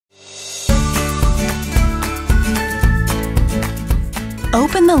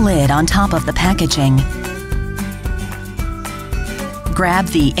Open the lid on top of the packaging. Grab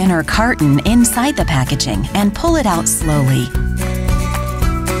the inner carton inside the packaging and pull it out slowly.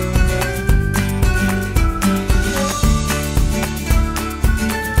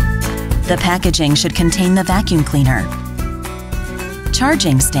 The packaging should contain the vacuum cleaner,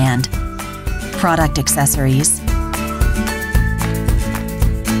 charging stand, product accessories,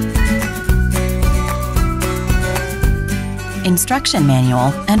 instruction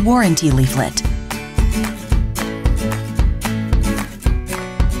manual, and warranty leaflet.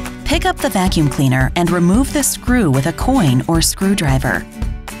 Pick up the vacuum cleaner and remove the screw with a coin or screwdriver.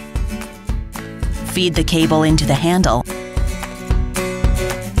 Feed the cable into the handle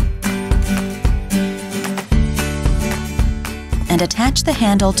and attach the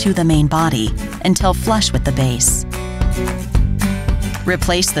handle to the main body until flush with the base.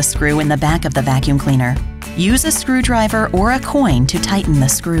 Replace the screw in the back of the vacuum cleaner. Use a screwdriver or a coin to tighten the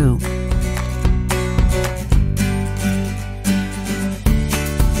screw.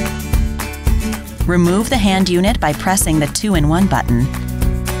 Remove the hand unit by pressing the 2-in-1 button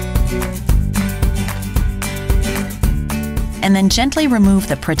and then gently remove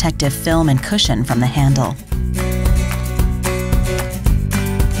the protective film and cushion from the handle.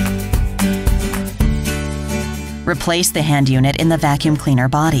 Replace the hand unit in the vacuum cleaner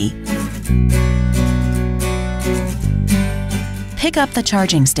body. Pick up the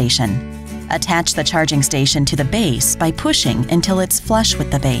charging station. Attach the charging station to the base by pushing until it's flush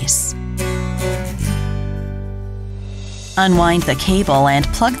with the base. Unwind the cable and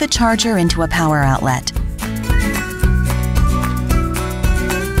plug the charger into a power outlet.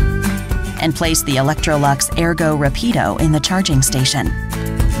 And place the Electrolux Ergorapido in the charging station.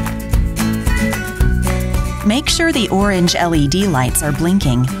 Make sure the orange LED lights are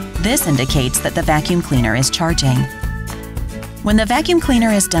blinking. This indicates that the vacuum cleaner is charging. When the vacuum cleaner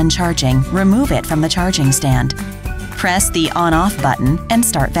is done charging, remove it from the charging stand. Press the on-off button and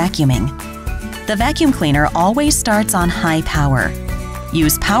start vacuuming. The vacuum cleaner always starts on high power.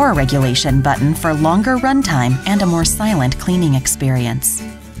 Use power regulation button for longer runtime and a more silent cleaning experience.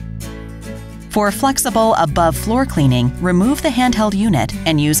 For flexible above floor cleaning, remove the handheld unit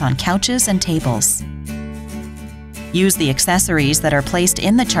and use on couches and tables. Use the accessories that are placed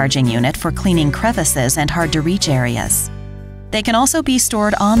in the charging unit for cleaning crevices and hard-to-reach areas. They can also be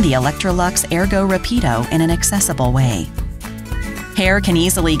stored on the Electrolux Ergorapido in an accessible way. Hair can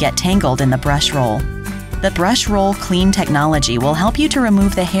easily get tangled in the brush roll. The brush roll clean technology will help you to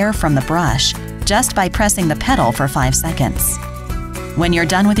remove the hair from the brush just by pressing the pedal for 5 seconds. When you're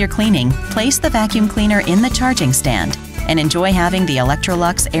done with your cleaning, place the vacuum cleaner in the charging stand and enjoy having the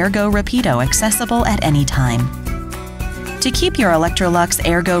Electrolux Ergorapido accessible at any time. To keep your Electrolux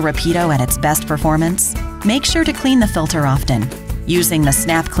Ergorapido at its best performance, make sure to clean the filter often. Using the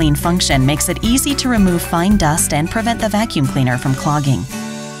Snap Clean function makes it easy to remove fine dust and prevent the vacuum cleaner from clogging.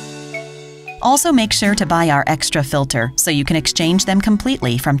 Also make sure to buy our extra filter so you can exchange them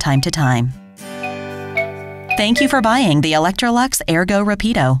completely from time to time. Thank you for buying the Electrolux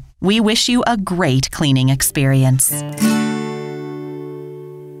Ergorapido. We wish you a great cleaning experience.